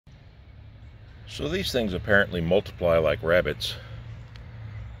So these things apparently multiply like rabbits.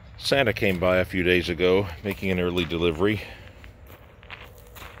 Santa came by a few days ago making an early delivery.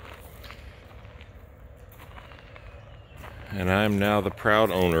 And I'm now the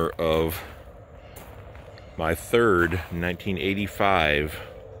proud owner of my third 1985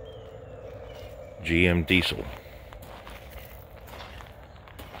 GM diesel.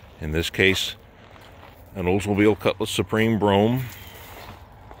 In this case, an Oldsmobile Cutlass Supreme Brougham.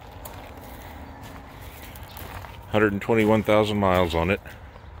 121,000 miles on it.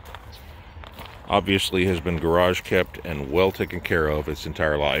 Obviously has been garage kept and well taken care of its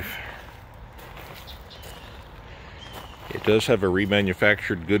entire life. It does have a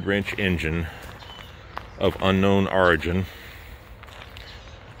remanufactured Goodwrench engine of unknown origin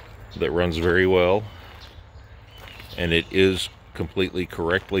that runs very well, and it is completely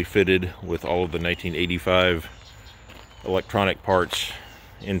correctly fitted with all of the 1985 electronic parts,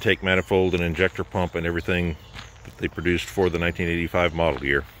 intake manifold and injector pump and everything that they produced for the 1985 model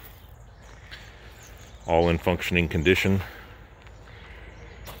year. All in functioning condition,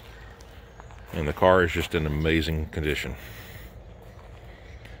 and the car is just in amazing condition.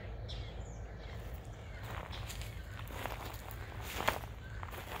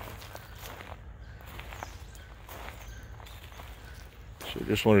 So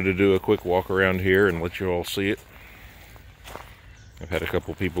just wanted to do a quick walk around here and let you all see it. I've had a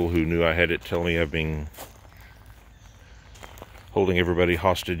couple people who knew I had it tell me I've been holding everybody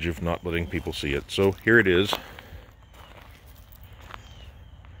hostage of not letting people see it. So here it is.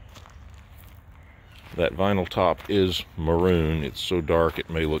 That vinyl top is maroon. It's so dark it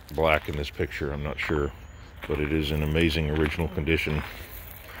may look black in this picture, I'm not sure, but it is in amazing original condition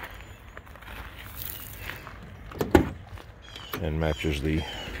and matches the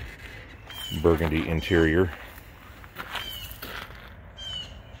burgundy interior.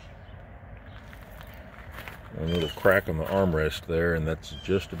 A little crack on the armrest there, and that's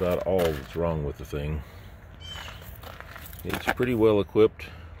just about all that's wrong with the thing. It's pretty well equipped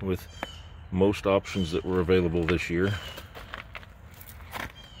with most options that were available this year,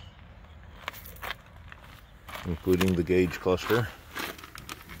 including the gauge cluster,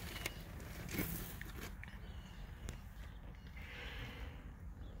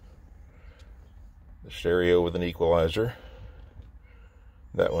 the stereo with an equalizer.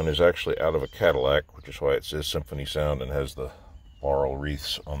 That one is actually out of a Cadillac, which is why it says Symphony Sound and has the laurel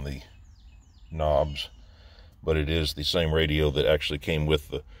wreaths on the knobs. But it is the same radio that actually came with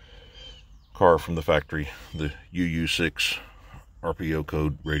the car from the factory, the UU6 RPO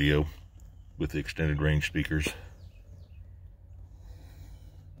code radio with the extended range speakers.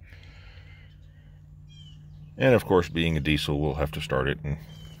 And of course, being a diesel, we'll have to start it and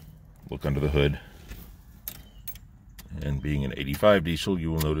look under the hood. And being an 85 diesel,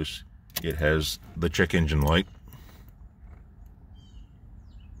 you will notice it has the check engine light.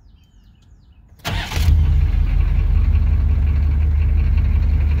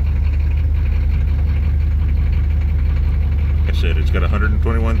 Like I said, it's got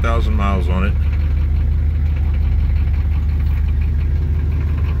 121,000 miles on it.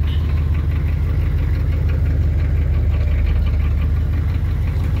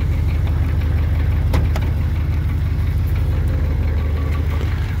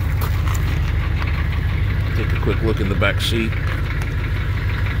 Quick look in the back seat.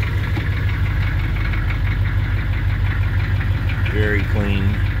 Very clean.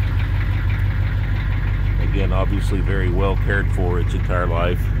 Again, obviously very well cared for its entire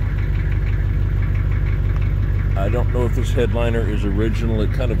life. I don't know if this headliner is original.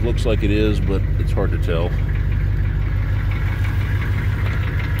 It kind of looks like it is, but it's hard to tell.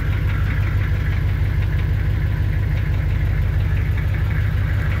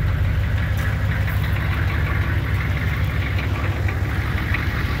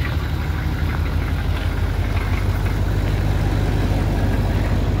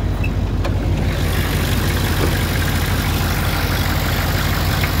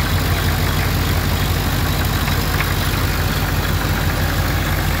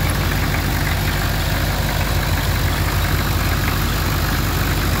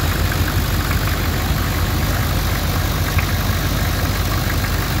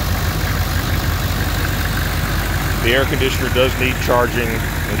 The air conditioner does need charging.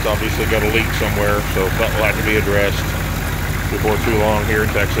 It's obviously got a leak somewhere, so that will have to be addressed before too long here in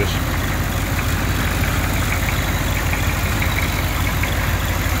Texas.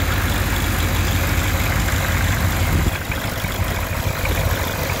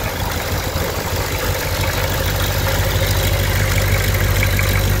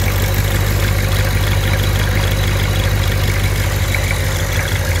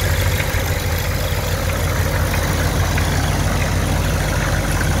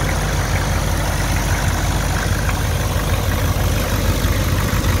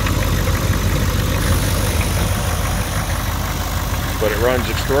 but it runs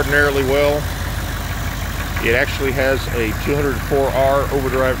extraordinarily well. It actually has a 204R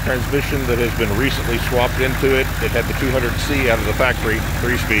overdrive transmission that has been recently swapped into it. It had the 200C out of the factory,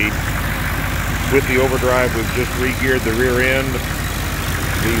 3-speed. With the overdrive, we've just re-geared the rear end,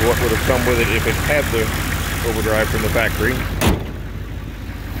 what would have come with it if it had the overdrive from the factory.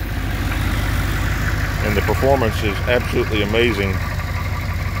 And the performance is absolutely amazing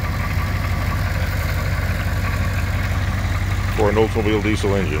for an Oldsmobile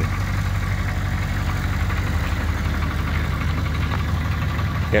diesel engine.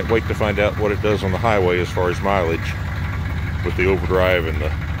 Can't wait to find out what it does on the highway as far as mileage with the overdrive and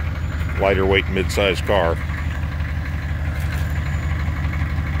the lighter weight mid-sized car.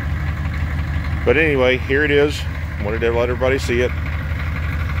 But anyway, here it is. Wanted to let everybody see it.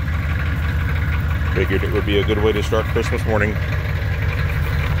 Figured it would be a good way to start Christmas morning.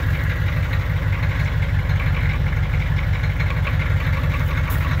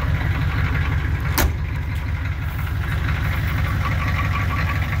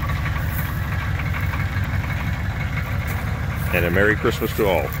 And a Merry Christmas to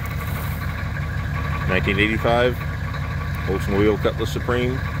all. 1985 Oldsmobile Cutlass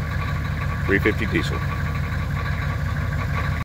Supreme 350 diesel.